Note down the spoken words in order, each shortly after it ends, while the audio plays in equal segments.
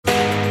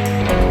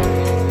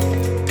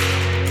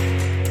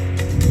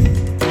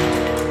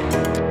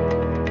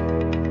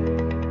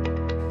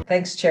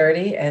Thanks,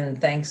 Charity,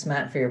 and thanks,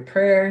 Matt, for your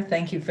prayer.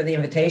 Thank you for the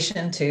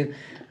invitation to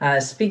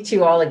speak to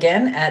you all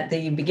again at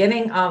the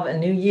beginning of a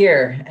new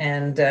year.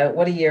 And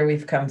what a year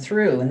we've come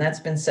through. And that's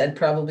been said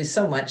probably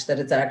so much that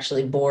it's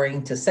actually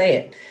boring to say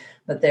it.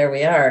 But there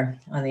we are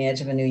on the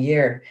edge of a new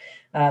year.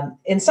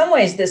 In some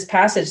ways, this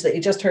passage that you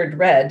just heard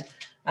read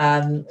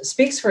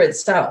speaks for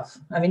itself.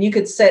 I mean, you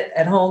could sit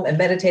at home and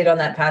meditate on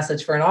that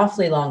passage for an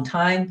awfully long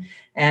time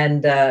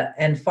and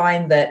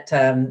find that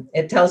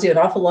it tells you an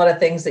awful lot of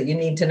things that you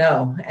need to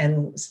know.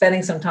 And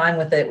spending some time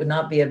with it would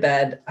not be a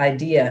bad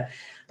idea.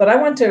 But I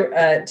want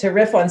to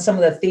riff on some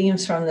of the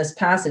themes from this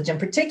passage, in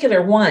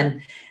particular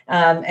one,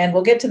 and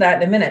we'll get to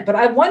that in a minute. But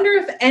I wonder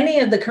if any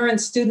of the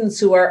current students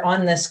who are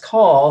on this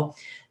call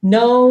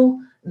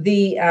know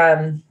the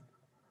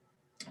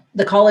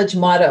college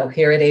motto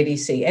here at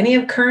ADC. Any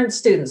of current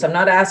students? I'm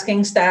not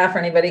asking staff or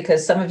anybody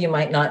because some of you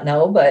might not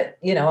know, but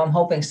I'm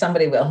hoping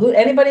somebody will.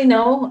 Anybody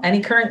know?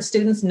 Any current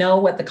students know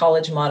what the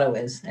college motto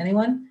is?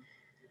 Anyone?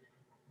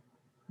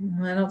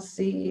 I don't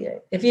see.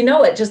 If you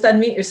know it, just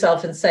unmute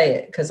yourself and say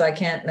it, because I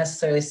can't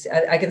necessarily see.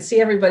 I can see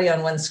everybody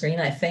on one screen,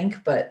 I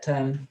think, but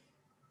I'm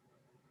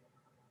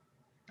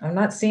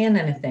not seeing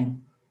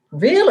anything.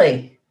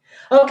 Really?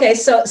 Okay,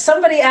 so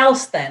somebody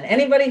else then,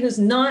 anybody who's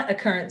not a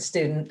current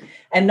student,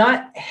 and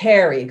not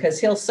Harry, because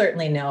he'll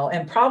certainly know,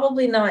 and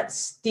probably not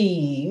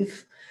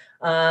Steve.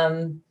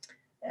 Come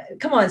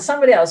on,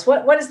 somebody else.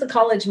 What is the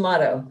college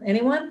motto?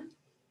 Anyone?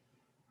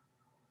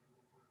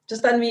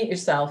 Just unmute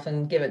yourself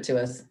and give it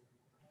to us.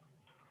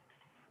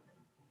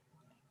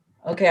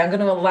 Okay, I'm going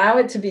to allow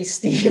it to be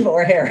Steve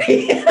or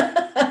Harry.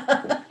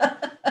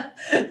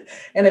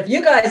 And if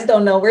you guys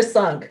don't know, we're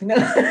sunk. No.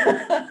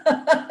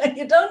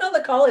 You don't know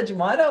the college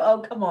motto? Oh,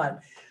 come on.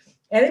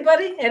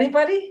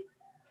 Anybody?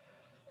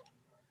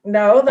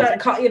 No,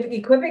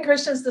 equipping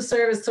Christians to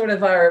serve is sort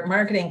of our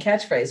marketing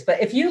catchphrase.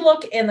 But if you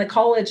look in the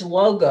college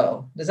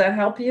logo, does that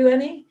help you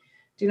any?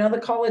 Do you know the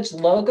college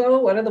logo?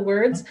 What are the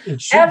words?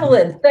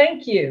 Evelyn,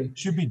 thank you. It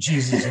should be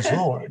Jesus is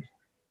Lord.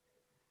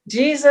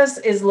 Jesus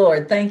is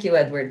Lord. Thank you,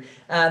 Edward.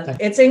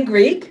 It's in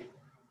Greek.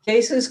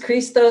 Jesus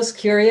Christos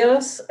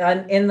Kyrios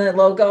in the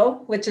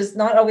logo, which is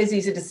not always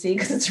easy to see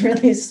because it's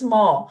really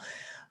small.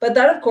 But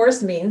that, of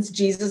course, means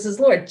Jesus is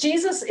Lord.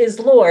 Jesus is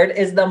Lord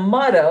is the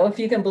motto, if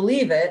you can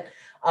believe it,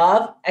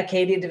 of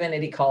Acadia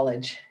Divinity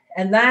College.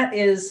 And that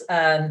is,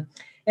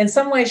 in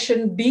some ways,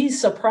 shouldn't be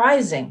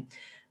surprising,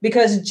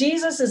 because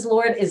Jesus is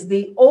Lord is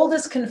the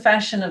oldest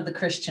confession of the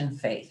Christian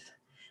faith,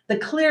 the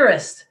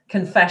clearest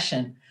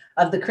confession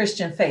of the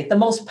Christian faith, the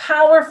most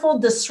powerful,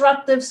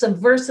 disruptive,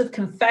 subversive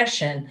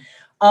confession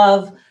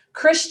of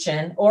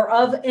Christian or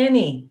of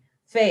any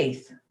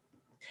faith.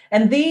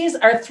 And these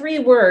are three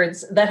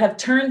words that have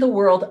turned the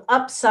world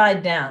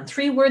upside down,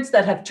 three words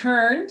that have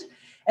turned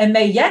and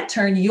may yet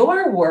turn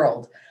your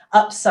world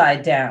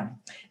upside down.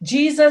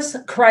 Jesus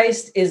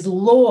Christ is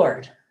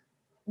Lord.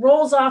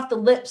 Rolls off the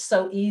lips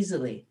so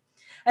easily.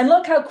 And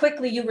look how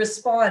quickly you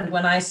respond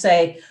when I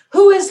say,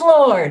 "Who is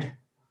Lord?"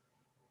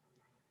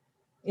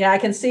 Yeah, I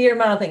can see your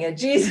mouthing it.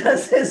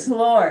 Jesus is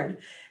Lord.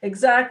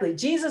 Exactly.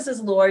 Jesus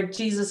is Lord.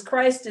 Jesus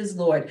Christ is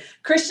Lord.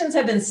 Christians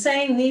have been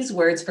saying these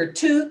words for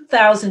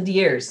 2,000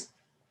 years.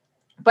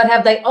 But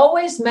have they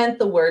always meant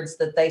the words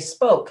that they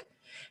spoke?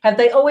 Have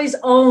they always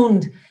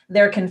owned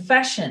their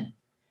confession?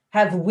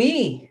 Have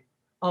we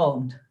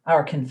owned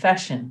our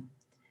confession?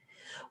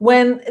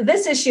 When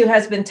this issue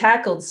has been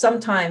tackled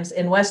sometimes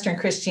in Western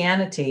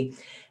Christianity,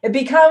 it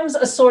becomes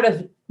a sort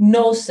of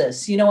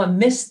gnosis, a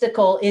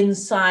mystical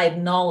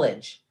inside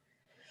knowledge,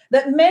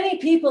 that many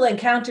people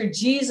encounter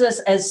Jesus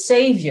as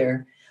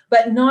Savior,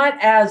 but not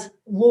as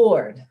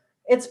Lord.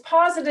 It's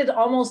posited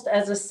almost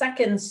as a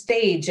second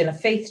stage in a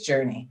faith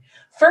journey.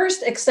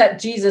 First,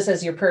 accept Jesus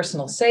as your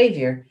personal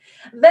Savior.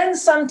 Then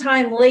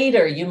sometime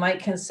later, you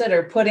might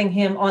consider putting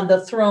him on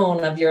the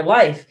throne of your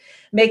life.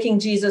 Making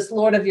Jesus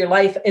Lord of your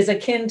life is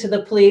akin to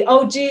the plea,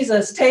 "Oh,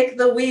 Jesus, take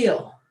the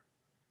wheel."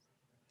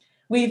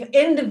 We've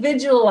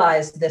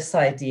individualized this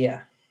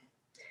idea.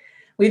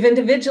 We've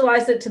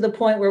individualized it to the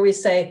point where we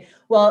say,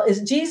 well,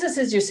 Jesus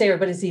is your Savior,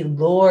 but is he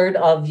Lord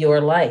of your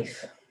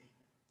life?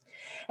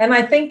 And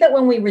I think that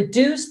when we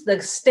reduce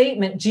the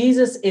statement,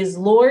 Jesus is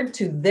Lord,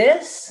 to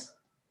this,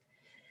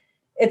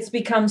 it's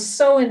become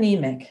so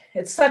anemic.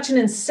 It's such an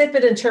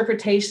insipid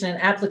interpretation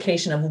and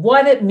application of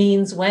what it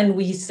means when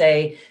we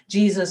say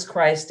Jesus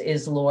Christ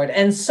is Lord,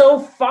 and so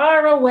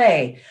far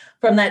away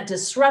from that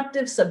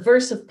disruptive,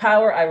 subversive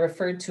power I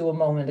referred to a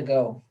moment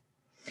ago.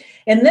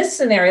 In this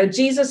scenario,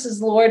 Jesus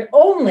is Lord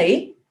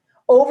only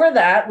over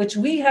that which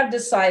we have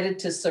decided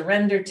to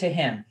surrender to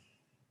him.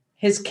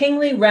 His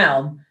kingly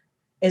realm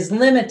is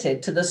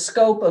limited to the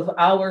scope of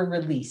our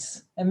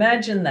release.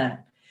 Imagine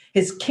that.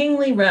 His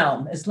kingly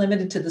realm is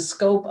limited to the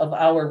scope of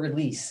our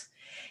release.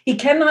 He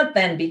cannot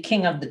then be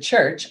king of the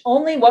church,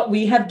 only what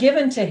we have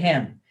given to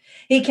him.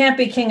 He can't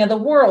be king of the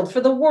world, for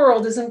the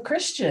world isn't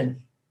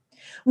Christian.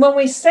 When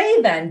we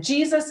say then,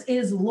 Jesus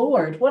is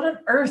Lord, what on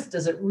earth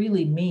does it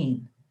really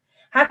mean?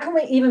 How can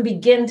we even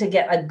begin to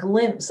get a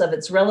glimpse of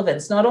its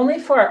relevance, not only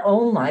for our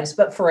own lives,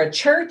 but for a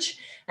church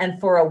and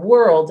for a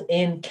world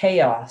in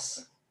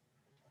chaos.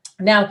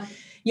 Now,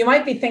 you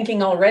might be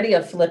thinking already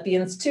of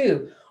Philippians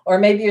 2, or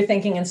maybe you're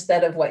thinking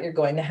instead of what you're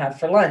going to have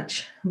for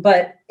lunch.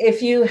 But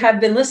if you have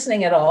been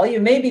listening at all, you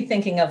may be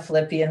thinking of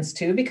Philippians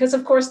 2, because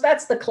of course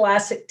that's the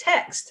classic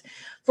text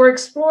for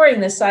exploring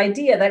this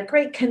idea, that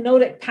great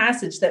kenotic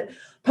passage that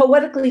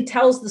poetically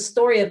tells the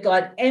story of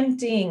God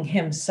emptying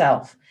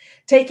himself,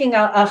 taking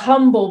a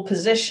humble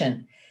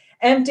position,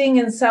 emptying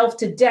himself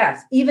to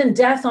death, even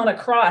death on a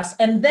cross,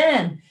 and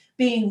then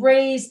being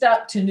raised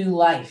up to new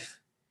life,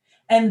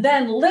 and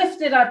then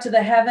lifted up to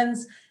the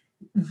heavens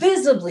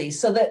visibly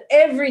so that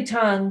every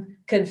tongue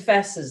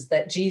confesses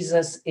that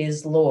Jesus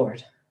is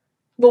Lord.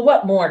 Well,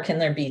 what more can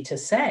there be to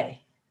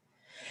say?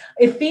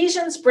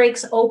 Ephesians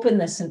breaks open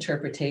this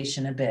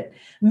interpretation a bit,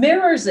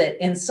 mirrors it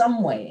in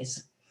some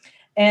ways,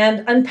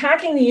 and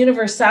unpacking the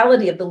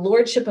universality of the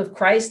lordship of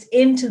Christ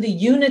into the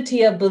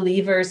unity of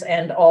believers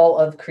and all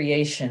of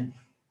creation.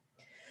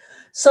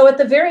 So at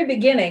the very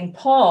beginning,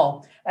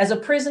 Paul, as a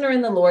prisoner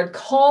in the Lord,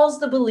 calls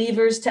the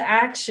believers to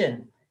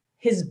action.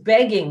 His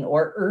begging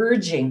or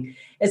urging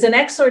is an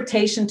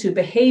exhortation to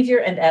behavior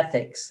and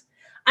ethics.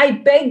 I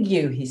beg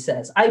you, he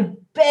says, I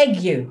beg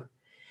you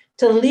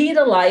to lead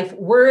a life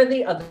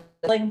worthy of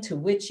the calling to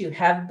which you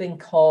have been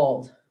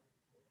called.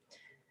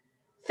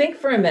 Think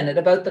for a minute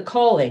about the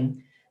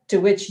calling to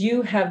which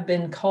you have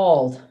been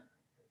called.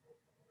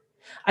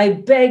 I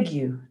beg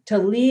you to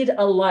lead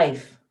a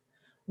life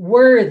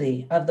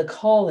worthy of the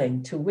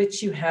calling to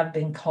which you have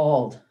been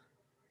called.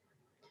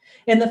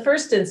 In the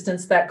first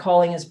instance, that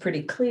calling is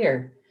pretty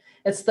clear.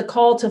 It's the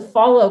call to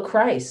follow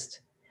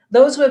Christ.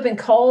 Those who have been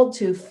called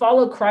to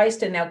follow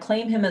Christ and now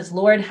claim him as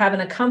Lord have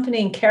an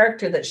accompanying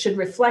character that should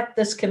reflect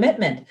this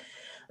commitment.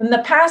 And the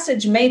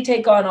passage may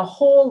take on a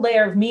whole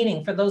layer of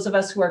meaning for those of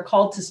us who are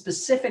called to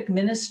specific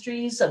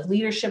ministries of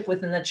leadership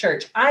within the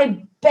church.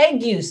 I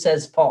beg you,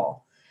 says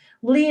Paul,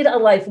 lead a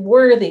life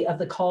worthy of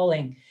the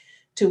calling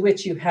to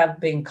which you have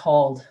been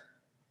called.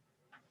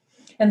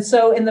 And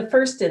so in the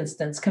first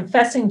instance,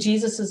 confessing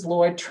Jesus as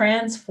Lord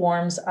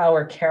transforms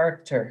our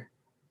character.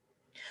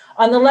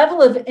 On the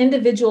level of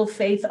individual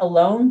faith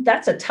alone,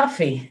 that's a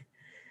toughie.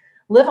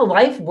 Live a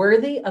life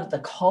worthy of the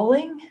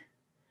calling?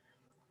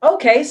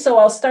 Okay, so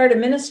I'll start a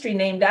ministry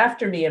named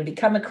after me and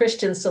become a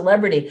Christian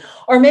celebrity.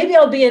 Or maybe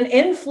I'll be an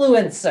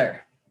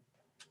influencer.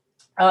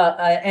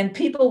 And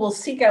people will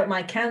seek out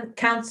my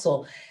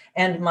counsel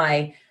and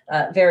my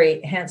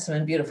very handsome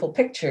and beautiful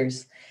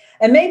pictures.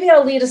 And maybe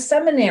I'll lead a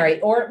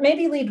seminary, or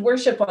maybe lead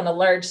worship on a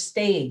large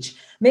stage.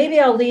 Maybe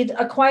I'll lead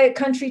a quiet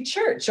country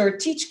church or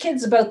teach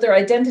kids about their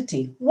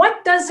identity.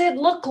 What does it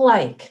look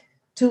like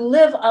to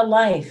live a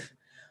life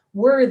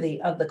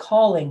worthy of the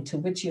calling to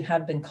which you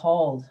have been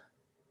called?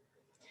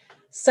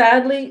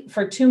 Sadly,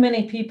 for too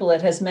many people,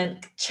 it has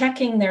meant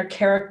checking their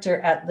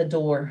character at the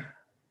door,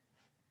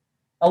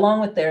 along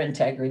with their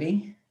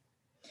integrity.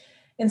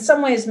 In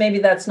some ways, maybe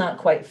that's not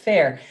quite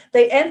fair.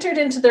 They entered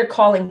into their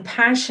calling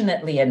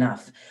passionately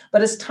enough,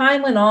 but as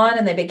time went on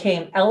and they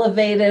became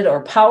elevated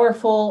or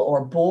powerful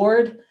or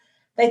bored,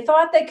 they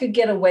thought they could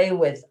get away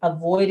with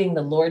avoiding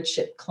the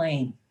lordship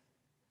claim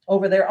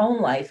over their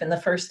own life in the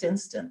first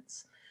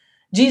instance.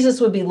 Jesus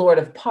would be Lord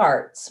of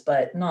parts,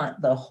 but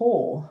not the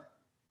whole.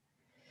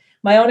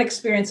 My own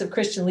experience of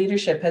Christian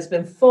leadership has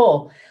been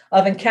full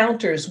of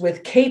encounters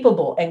with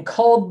capable and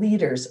called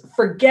leaders,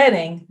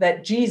 forgetting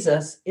that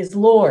Jesus is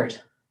Lord,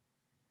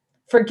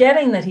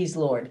 forgetting that he's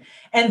Lord,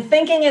 and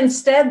thinking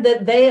instead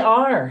that they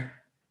are.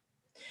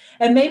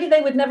 And maybe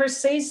they would never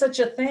say such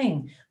a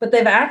thing, but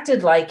they've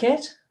acted like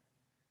it.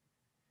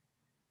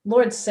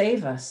 Lord,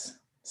 save us,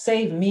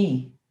 save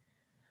me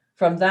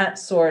from that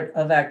sort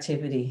of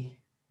activity.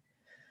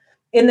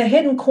 In the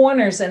hidden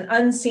corners and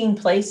unseen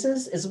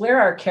places is where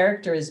our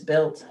character is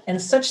built,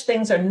 and such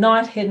things are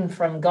not hidden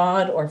from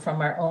God or from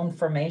our own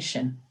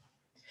formation.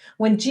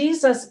 When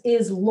Jesus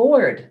is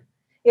Lord,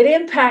 it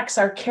impacts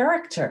our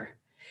character.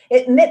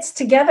 It knits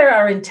together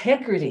our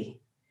integrity.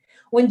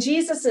 When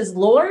Jesus is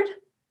Lord,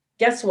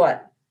 guess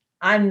what?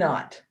 I'm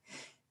not.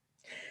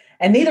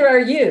 And neither are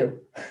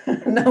you,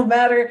 no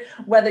matter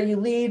whether you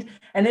lead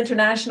an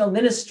international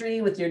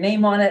ministry with your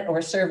name on it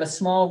or serve a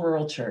small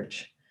rural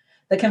church.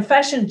 The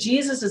confession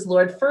Jesus is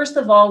Lord, first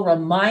of all,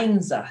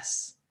 reminds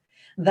us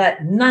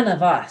that none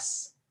of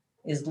us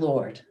is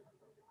Lord.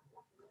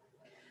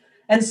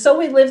 And so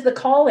we live the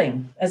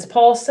calling, as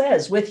Paul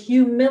says, with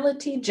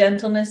humility,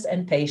 gentleness,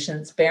 and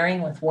patience,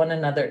 bearing with one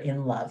another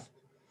in love.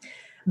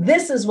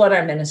 This is what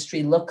our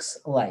ministry looks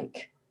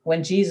like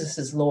when Jesus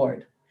is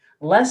Lord.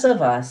 Less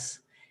of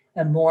us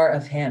and more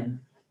of him.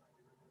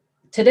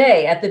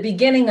 Today, at the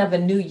beginning of a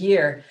new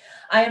year,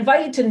 I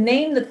invite you to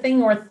name the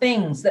thing or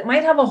things that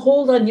might have a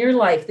hold on your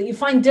life that you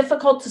find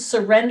difficult to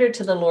surrender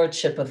to the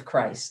lordship of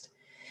Christ,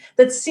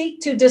 that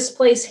seek to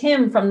displace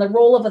him from the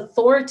role of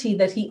authority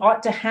that he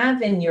ought to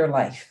have in your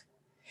life.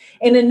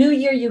 In a new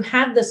year, you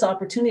have this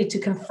opportunity to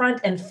confront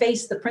and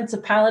face the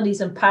principalities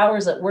and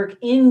powers at work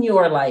in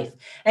your life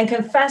and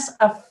confess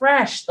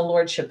afresh the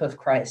lordship of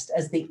Christ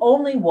as the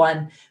only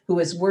one who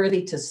is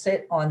worthy to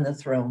sit on the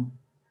throne.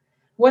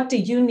 What do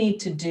you need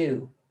to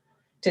do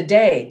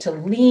today to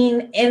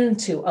lean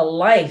into a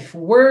life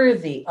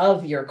worthy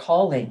of your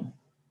calling?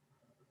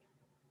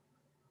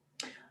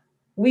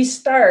 We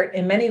start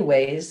in many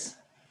ways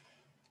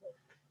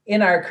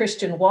in our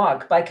Christian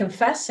walk by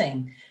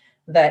confessing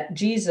that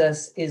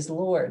Jesus is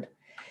Lord.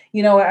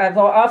 You know, I've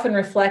often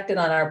reflected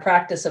on our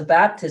practice of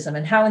baptism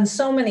and how in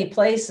so many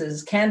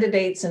places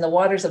candidates in the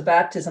waters of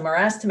baptism are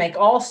asked to make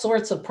all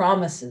sorts of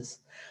promises.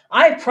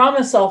 I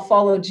promise I'll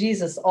follow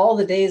Jesus all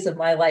the days of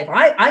my life.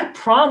 I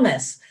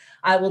promise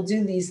I will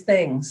do these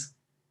things.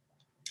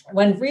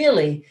 When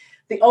really,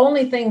 the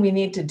only thing we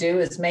need to do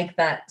is make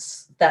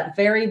that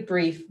very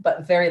brief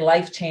but very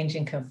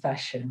life-changing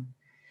confession.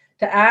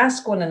 To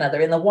ask one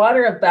another in the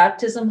water of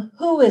baptism,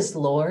 who is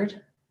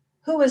Lord?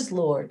 Who is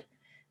Lord?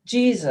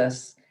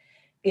 Jesus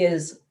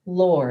is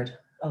Lord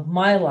of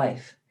my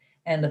life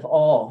and of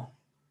all.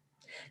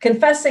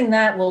 Confessing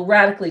that will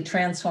radically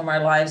transform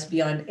our lives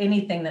beyond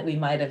anything that we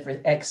might have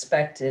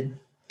expected.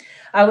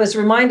 I was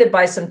reminded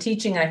by some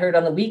teaching I heard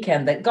on the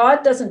weekend that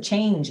God doesn't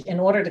change in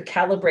order to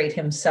calibrate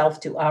himself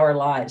to our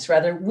lives.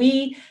 Rather,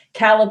 we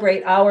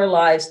calibrate our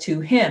lives to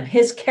him,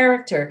 his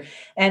character,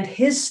 and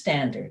his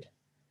standard.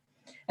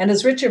 And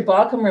as Richard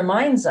Bauckham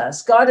reminds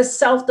us, God is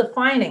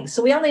self-defining.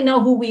 So we only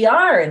know who we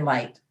are in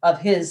light of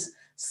his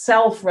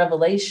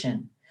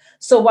self-revelation.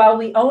 So while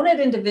we own it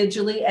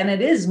individually, and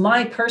it is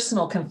my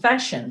personal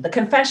confession, the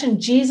confession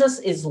Jesus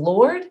is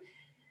Lord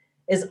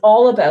is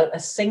all about a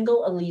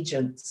single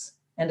allegiance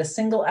and a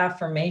single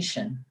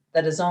affirmation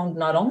that is owned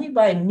not only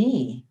by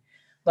me,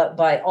 but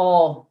by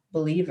all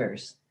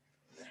believers.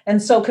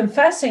 And so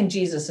confessing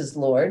Jesus is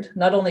Lord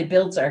not only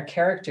builds our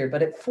character,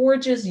 but it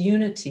forges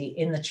unity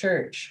in the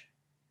church.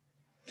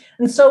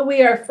 And so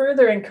we are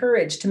further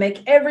encouraged to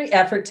make every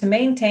effort to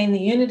maintain the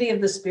unity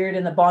of the Spirit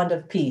in the bond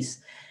of peace,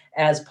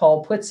 as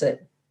Paul puts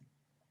it.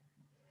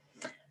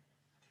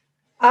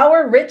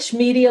 Our rich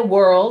media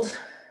world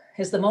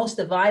is the most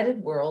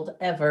divided world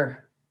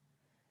ever.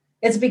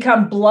 It's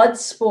become blood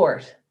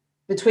sport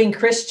between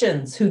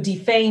Christians who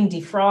defame,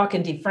 defrock,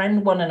 and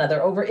defriend one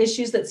another over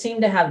issues that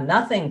seem to have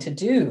nothing to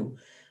do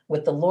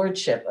with the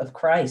lordship of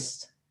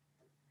Christ.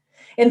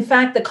 In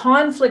fact, the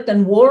conflict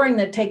and warring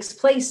that takes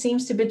place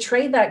seems to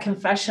betray that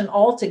confession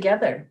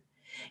altogether.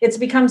 It's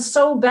become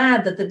so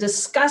bad that the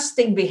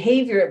disgusting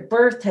behavior at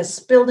birth has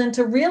spilled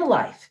into real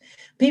life.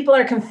 People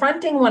are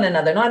confronting one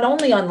another, not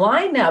only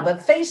online now,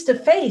 but face to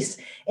face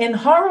in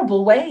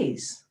horrible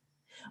ways.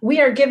 We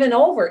are given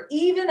over,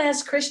 even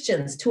as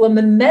Christians, to a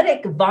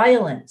mimetic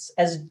violence,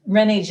 as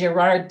René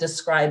Girard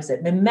describes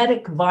it,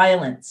 mimetic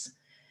violence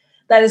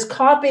that is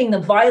copying the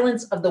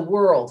violence of the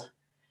world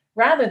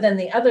rather than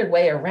the other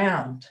way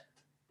around.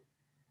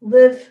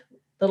 Live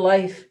the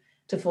life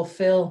to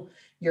fulfill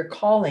your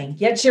calling.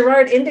 Yet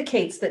Girard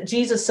indicates that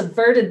Jesus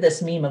subverted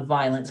this meme of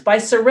violence by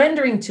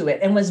surrendering to it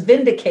and was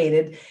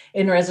vindicated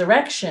in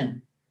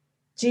resurrection.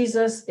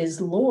 Jesus is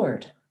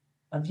Lord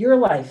of your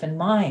life and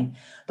mine,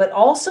 but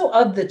also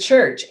of the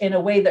church in a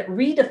way that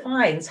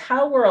redefines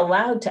how we're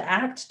allowed to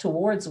act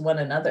towards one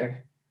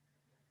another.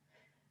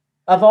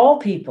 Of all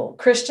people,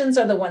 Christians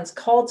are the ones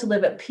called to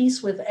live at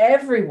peace with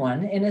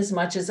everyone in as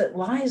much as it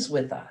lies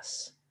with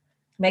us.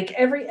 Make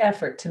every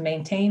effort to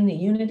maintain the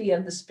unity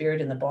of the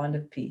Spirit in the bond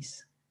of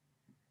peace.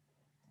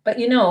 But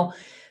you know,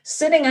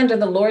 sitting under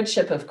the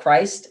lordship of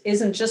Christ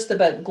isn't just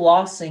about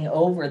glossing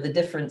over the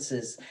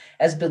differences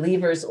as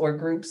believers or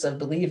groups of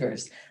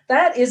believers.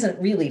 That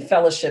isn't really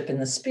fellowship in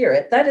the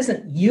Spirit. That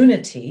isn't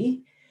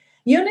unity.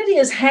 Unity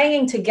is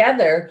hanging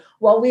together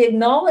while we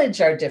acknowledge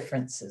our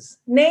differences,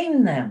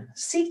 name them,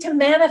 seek to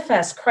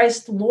manifest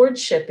Christ's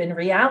lordship in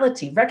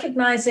reality,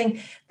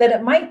 recognizing that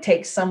it might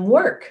take some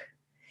work.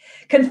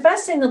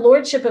 Confessing the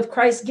lordship of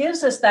Christ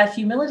gives us that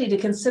humility to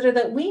consider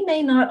that we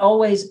may not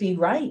always be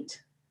right.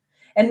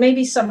 And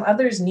maybe some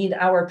others need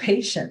our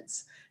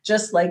patience,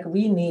 just like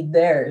we need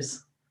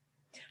theirs.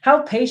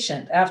 How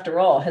patient, after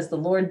all, has the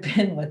Lord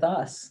been with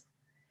us?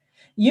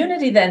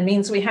 Unity then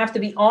means we have to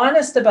be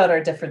honest about our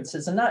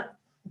differences and not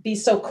be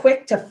so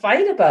quick to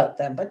fight about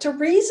them, but to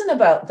reason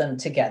about them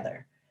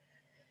together.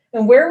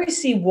 And where we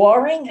see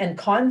warring and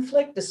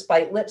conflict,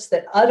 despite lips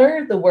that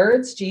utter the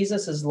words,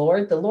 Jesus is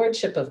Lord, the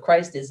lordship of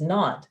Christ is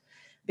not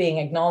being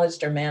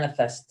acknowledged or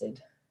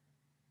manifested.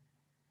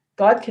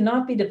 God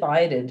cannot be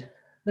divided.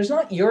 There's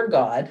not your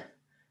God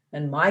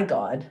and my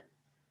God.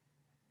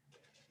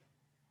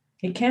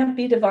 He can't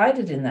be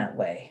divided in that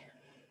way.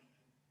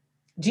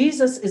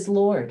 Jesus is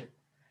Lord.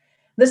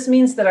 This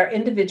means that our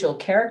individual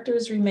character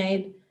is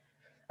remade,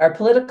 our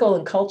political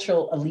and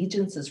cultural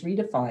allegiance is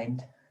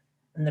redefined,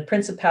 and the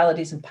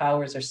principalities and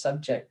powers are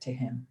subject to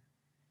him.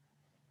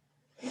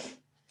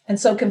 And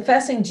so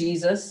confessing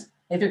Jesus,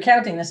 if you're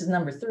counting, this is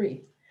number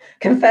 3.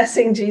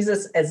 Confessing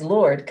Jesus as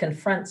Lord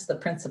confronts the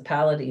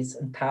principalities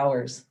and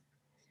powers.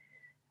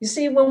 You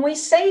see, when we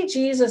say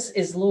Jesus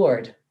is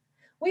Lord,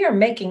 we are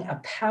making a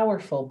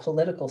powerful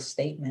political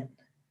statement.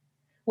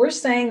 We're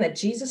saying that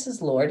Jesus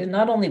is Lord, and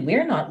not only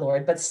we're not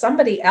Lord, but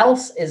somebody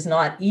else is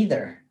not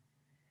either.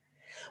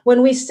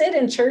 When we sit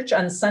in church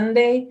on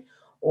Sunday,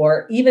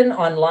 or even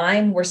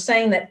online, we're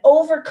saying that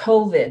over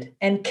COVID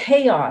and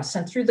chaos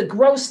and through the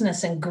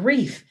grossness and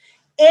grief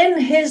in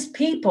his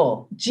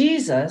people,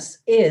 Jesus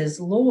is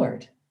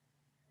Lord.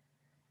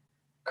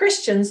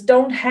 Christians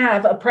don't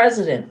have a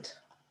president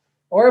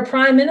or a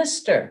prime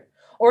minister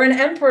or an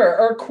emperor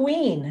or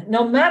queen,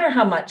 no matter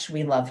how much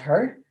we love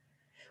her.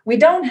 We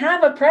don't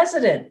have a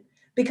president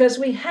because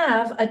we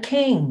have a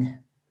king.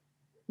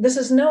 This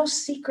is no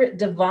secret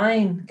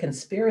divine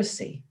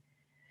conspiracy.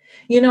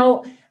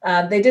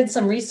 They did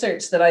some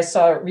research that I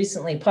saw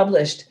recently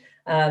published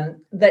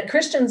that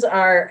Christians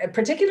are,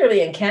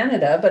 particularly in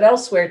Canada, but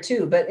elsewhere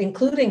too, but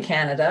including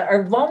Canada,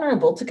 are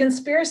vulnerable to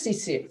conspiracy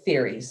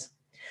theories.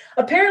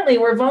 Apparently,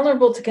 we're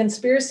vulnerable to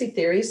conspiracy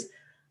theories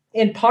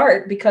in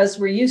part because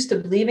we're used to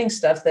believing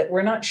stuff that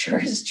we're not sure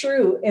is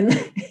true in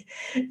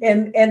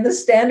the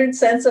standard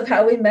sense of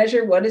how we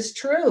measure what is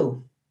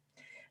true.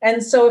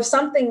 And so if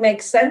something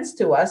makes sense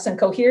to us and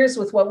coheres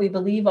with what we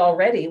believe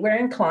already, we're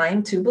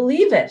inclined to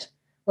believe it,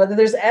 whether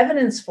there's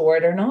evidence for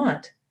it or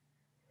not.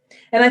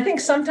 And I think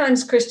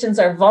sometimes Christians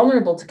are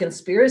vulnerable to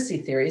conspiracy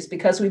theories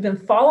because we've been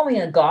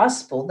following a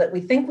gospel that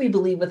we think we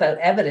believe without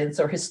evidence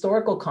or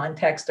historical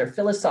context or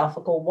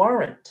philosophical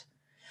warrant.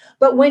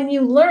 But when you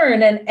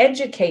learn and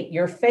educate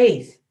your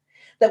faith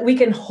that we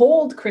can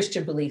hold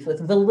Christian belief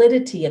with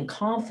validity and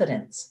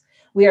confidence,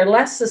 we are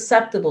less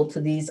susceptible to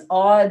these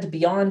odd,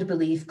 beyond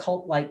belief,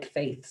 cult-like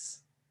faiths.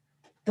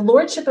 The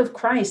Lordship of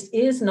Christ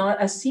is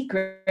not a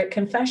secret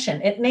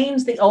confession. It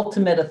names the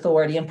ultimate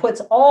authority and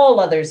puts all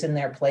others in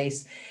their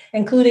place,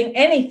 including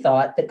any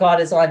thought that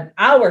God is on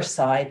our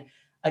side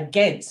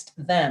against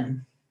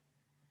them.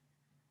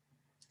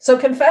 So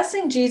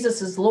confessing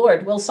Jesus as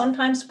Lord will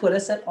sometimes put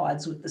us at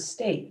odds with the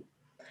state.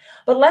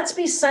 But let's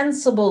be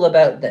sensible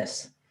about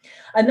this.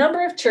 A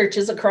number of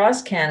churches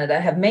across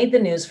Canada have made the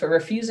news for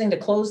refusing to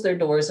close their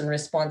doors in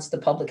response to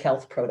public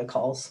health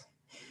protocols,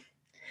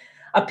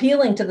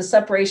 appealing to the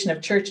separation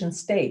of church and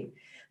state.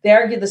 They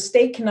argue the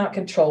state cannot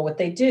control what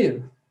they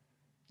do.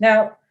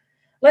 Now,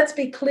 let's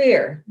be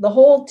clear. The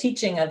whole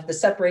teaching of the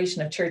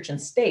separation of church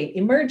and state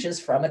emerges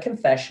from a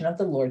confession of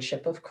the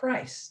Lordship of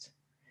Christ.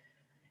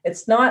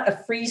 It's not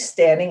a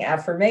freestanding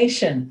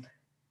affirmation.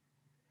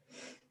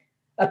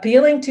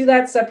 Appealing to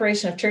that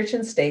separation of church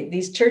and state,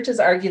 these churches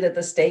argue that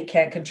the state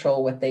can't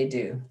control what they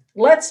do.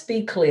 Let's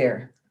be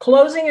clear.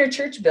 Closing your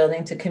church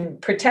building to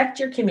protect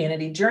your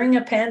community during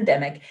a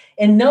pandemic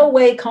in no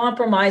way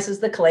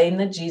compromises the claim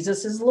that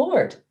Jesus is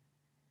Lord.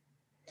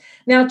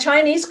 Now,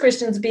 Chinese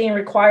Christians being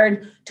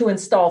required to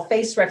install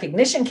face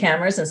recognition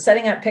cameras and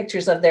setting up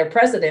pictures of their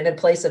president in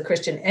place of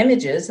Christian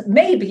images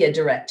may be a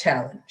direct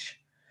challenge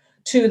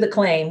to the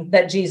claim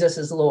that Jesus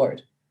is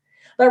Lord.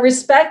 But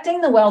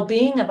respecting the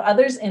well-being of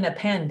others in a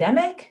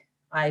pandemic,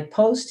 I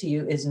pose to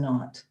you, is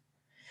not.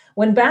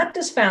 When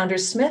Baptist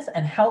founders Smith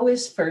and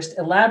Helwys first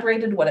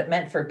elaborated what it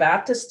meant for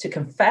Baptists to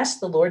confess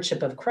the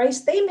Lordship of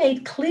Christ, they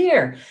made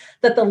clear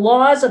that the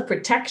laws of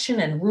protection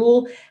and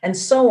rule and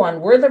so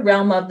on were the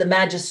realm of the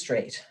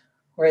magistrate,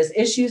 whereas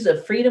issues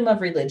of freedom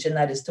of religion,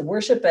 that is to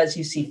worship as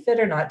you see fit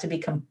or not to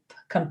be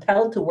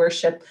compelled to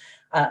worship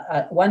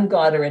one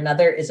God or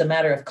another, is a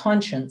matter of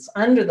conscience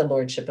under the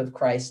Lordship of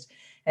Christ,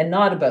 and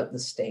not about the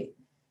state.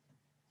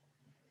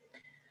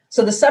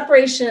 So the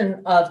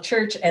separation of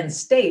church and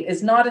state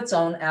is not its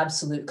own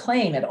absolute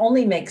claim. It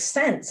only makes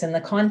sense in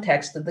the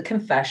context of the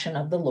confession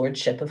of the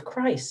Lordship of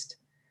Christ.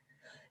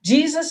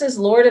 Jesus is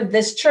Lord of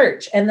this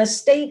church, and the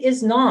state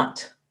is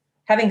not.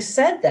 Having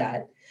said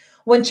that,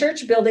 when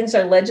church buildings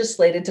are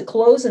legislated to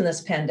close in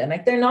this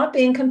pandemic, they're not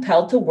being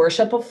compelled to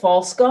worship a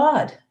false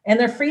god, and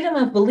their freedom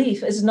of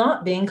belief is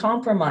not being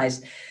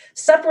compromised.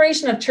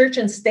 Separation of church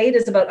and state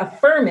is about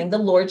affirming the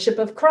Lordship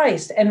of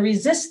Christ and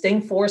resisting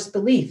forced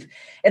belief.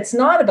 It's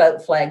not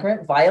about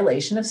flagrant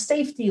violation of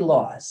safety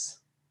laws.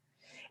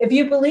 If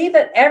you believe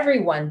that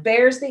everyone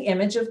bears the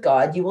image of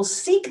God, you will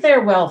seek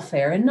their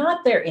welfare and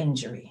not their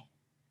injury.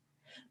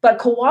 But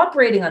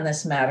cooperating on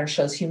this matter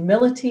shows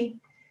humility,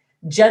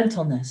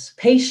 gentleness,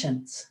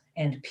 patience,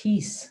 and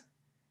peace.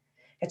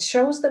 It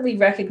shows that we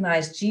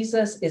recognize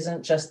Jesus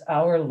isn't just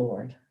our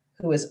Lord,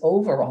 who is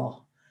over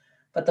all,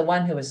 but the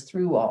one who is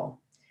through all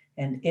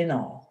and in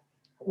all.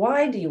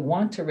 Why do you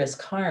want to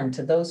risk harm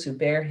to those who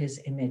bear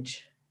his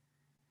image?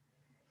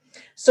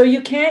 So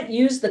you can't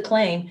use the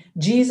claim,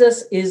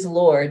 Jesus is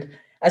Lord,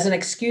 as an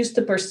excuse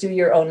to pursue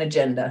your own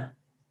agenda.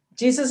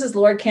 Jesus is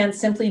Lord can't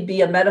simply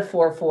be a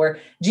metaphor for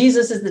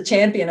Jesus is the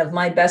champion of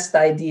my best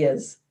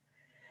ideas.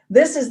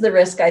 This is the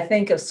risk, I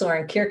think, of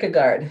Søren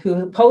Kierkegaard,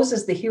 who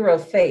poses the hero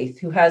of faith,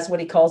 who has what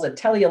he calls a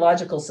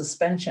teleological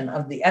suspension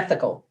of the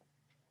ethical.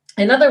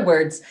 In other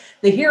words,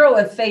 the hero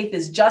of faith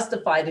is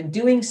justified in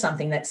doing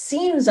something that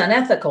seems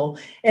unethical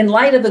in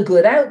light of a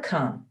good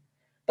outcome.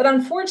 But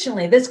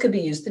unfortunately, this could be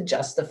used to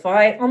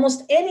justify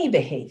almost any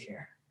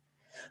behavior.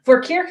 For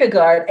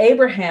Kierkegaard,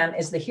 Abraham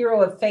is the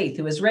hero of faith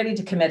who is ready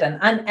to commit an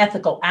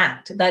unethical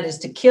act, that is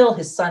to kill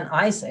his son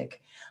Isaac,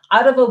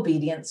 out of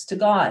obedience to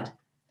God.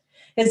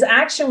 His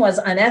action was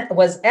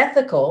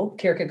ethical,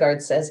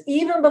 Kierkegaard says,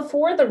 even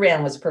before the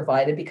ram was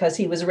provided, because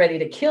he was ready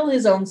to kill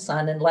his own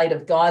son in light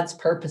of God's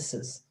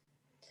purposes.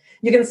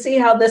 You can see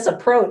how this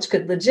approach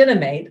could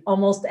legitimate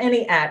almost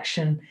any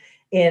action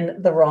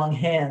in the wrong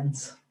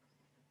hands.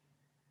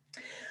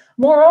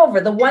 Moreover,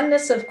 the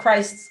oneness of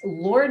Christ's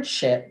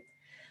lordship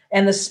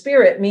and the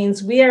Spirit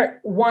means we are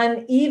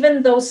one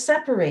even though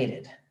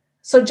separated.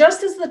 So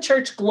just as the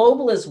church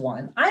global is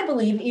one, I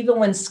believe even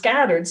when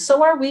scattered,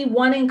 so are we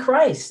one in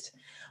Christ,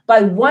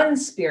 by one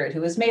Spirit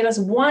who has made us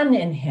one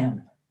in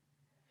him.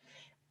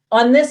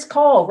 On this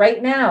call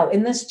right now,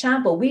 in this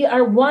chapel, we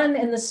are one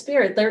in the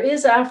Spirit. There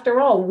is, after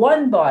all,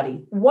 one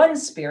body, one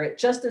Spirit,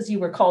 just as you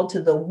were called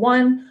to the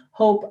one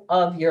hope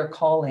of your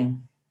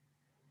calling.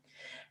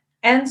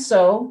 And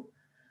so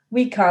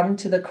we come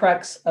to the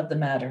crux of the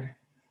matter.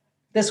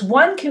 This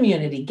one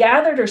community,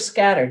 gathered or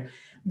scattered,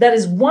 that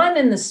is one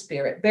in the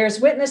Spirit, bears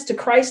witness to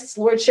Christ's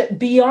lordship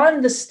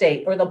beyond the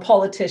state or the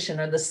politician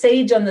or the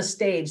sage on the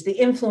stage, the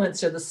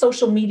influencer, the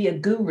social media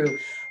guru.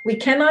 We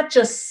cannot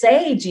just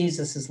say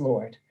Jesus is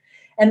Lord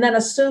and then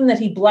assume that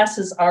he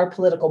blesses our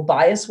political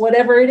bias,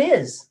 whatever it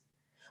is.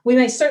 We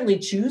may certainly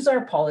choose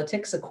our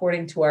politics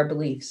according to our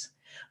beliefs,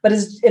 but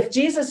if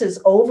Jesus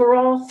is over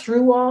all,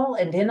 through all,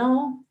 and in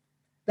all,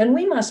 then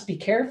we must be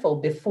careful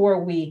before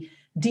we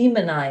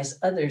demonize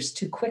others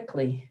too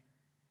quickly,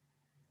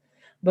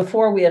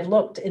 before we have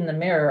looked in the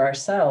mirror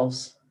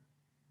ourselves.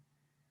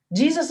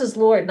 Jesus is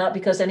Lord, not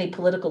because any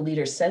political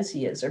leader says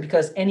he is, or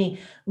because any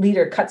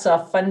leader cuts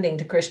off funding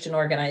to Christian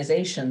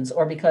organizations,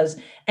 or because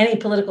any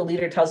political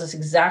leader tells us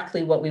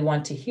exactly what we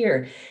want to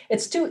hear.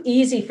 It's too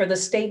easy for the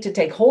state to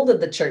take hold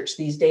of the church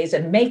these days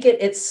and make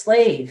it its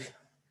slave.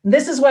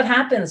 This is what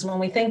happens when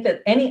we think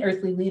that any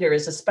earthly leader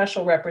is a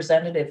special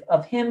representative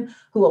of him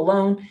who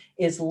alone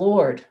is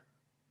Lord.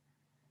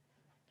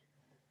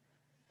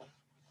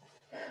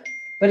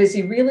 But is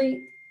he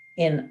really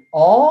in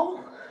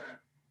all?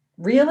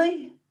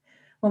 Really?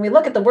 When we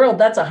look at the world,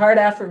 that's a hard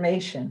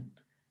affirmation.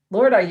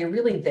 Lord, are you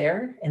really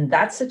there in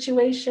that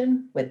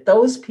situation with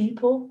those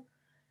people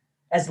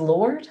as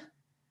Lord?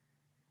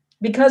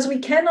 Because we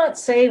cannot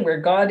say where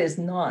God is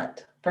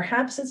not.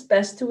 Perhaps it's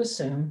best to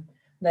assume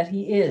that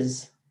he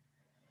is.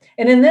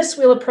 And in this,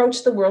 we'll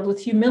approach the world with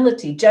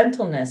humility,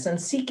 gentleness,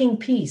 and seeking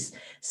peace.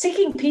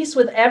 Seeking peace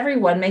with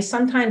everyone may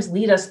sometimes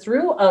lead us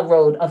through a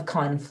road of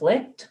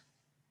conflict.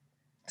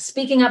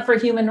 Speaking up for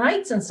human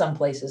rights in some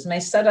places may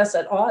set us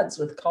at odds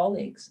with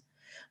colleagues.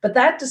 But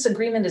that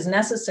disagreement is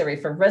necessary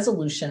for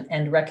resolution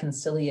and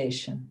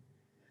reconciliation.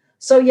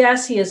 So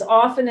yes, he is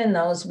often in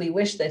those we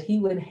wish that he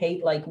would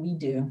hate like we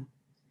do.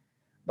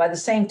 By the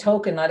same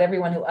token, not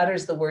everyone who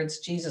utters the words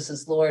Jesus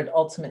is Lord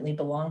ultimately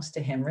belongs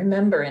to him.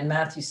 Remember in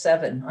Matthew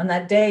 7, on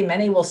that day,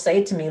 many will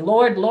say to me,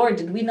 Lord, Lord,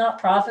 did we not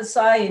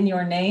prophesy in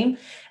your name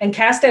and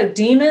cast out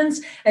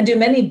demons and do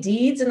many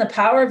deeds in the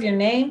power of your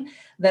name?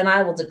 Then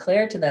I will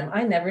declare to them,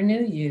 I never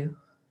knew you.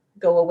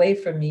 Go away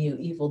from me, you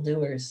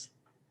evildoers.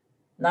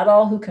 Not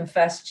all who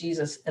confess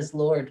Jesus as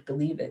Lord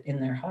believe it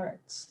in their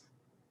hearts.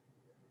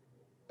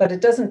 But it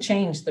doesn't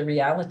change the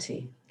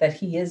reality that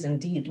he is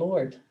indeed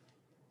Lord.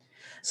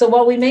 So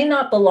while we may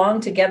not belong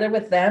together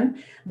with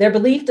them, their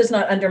belief does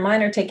not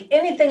undermine or take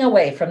anything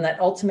away from that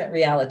ultimate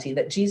reality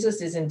that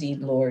Jesus is indeed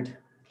Lord.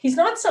 He's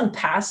not some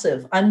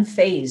passive,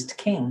 unfazed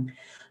king,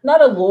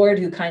 not a Lord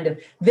who kind of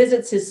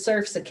visits his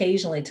serfs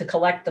occasionally to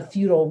collect the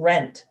feudal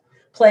rent,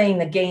 playing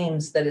the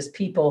games that his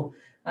people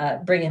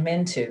bring him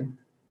into.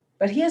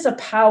 But he is a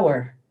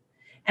power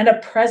and a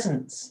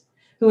presence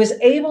who is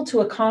able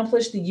to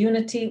accomplish the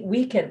unity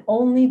we can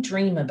only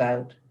dream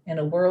about in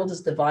a world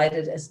as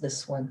divided as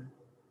this one.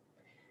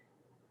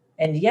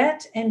 And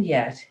yet,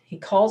 he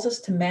calls us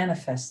to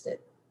manifest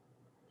it.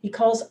 He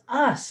calls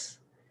us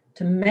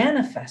to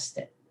manifest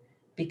it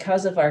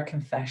because of our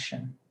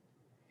confession.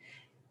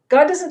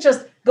 God doesn't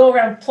just go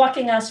around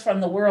plucking us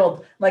from the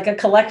world like a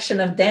collection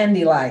of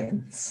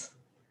dandelions.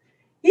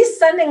 He's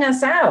sending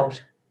us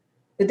out.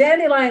 The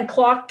dandelion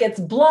clock gets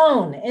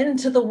blown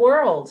into the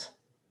world,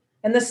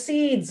 and the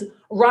seeds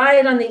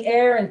ride on the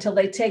air until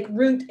they take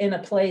root in a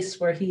place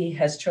where he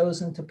has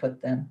chosen to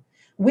put them.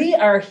 We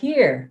are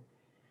here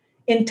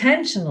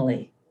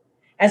intentionally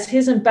as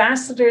his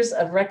ambassadors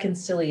of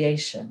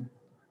reconciliation.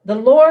 The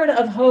Lord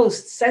of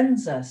hosts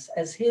sends us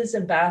as his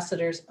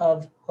ambassadors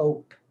of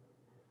hope.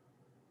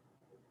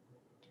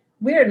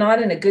 We are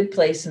not in a good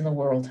place in the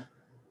world.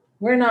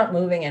 We're not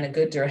moving in a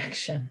good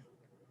direction.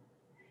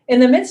 In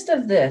the midst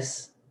of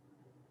this,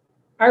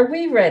 are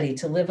we ready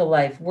to live a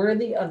life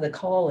worthy of the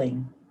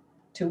calling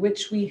to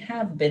which we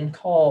have been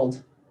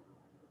called?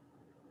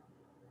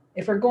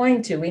 If we're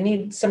going to, we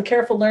need some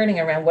careful learning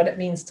around what it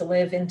means to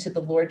live into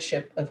the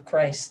lordship of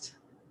Christ.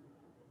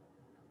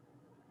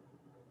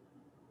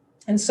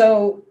 And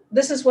so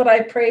this is what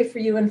I pray for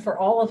you and for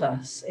all of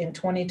us in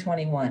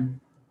 2021.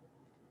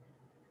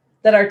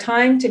 That our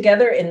time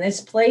together in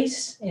this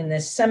place, in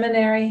this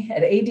seminary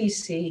at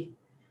ADC,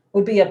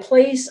 would be a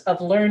place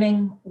of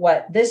learning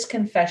what this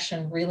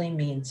confession really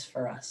means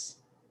for us.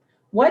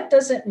 What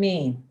does it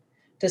mean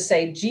to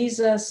say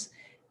Jesus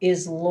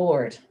is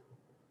Lord.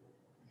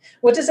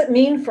 What does it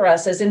mean for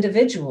us as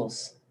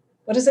individuals?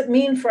 What does it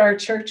mean for our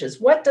churches?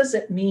 What does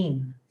it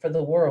mean for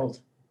the world?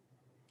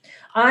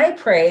 I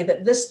pray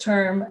that this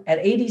term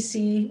at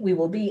ADC, we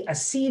will be a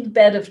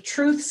seedbed of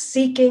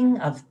truth-seeking,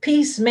 of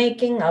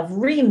peacemaking, of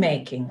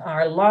remaking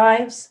our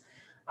lives,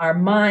 our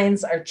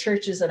minds, our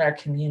churches, and our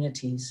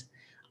communities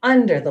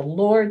under the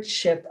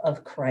lordship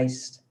of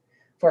Christ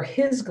for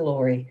his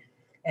glory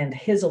and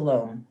his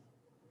alone.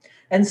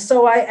 And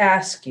so I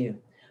ask you,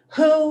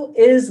 who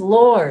is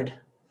Lord?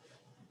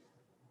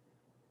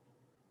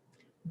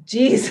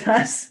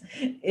 Jesus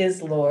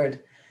is Lord.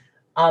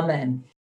 Amen.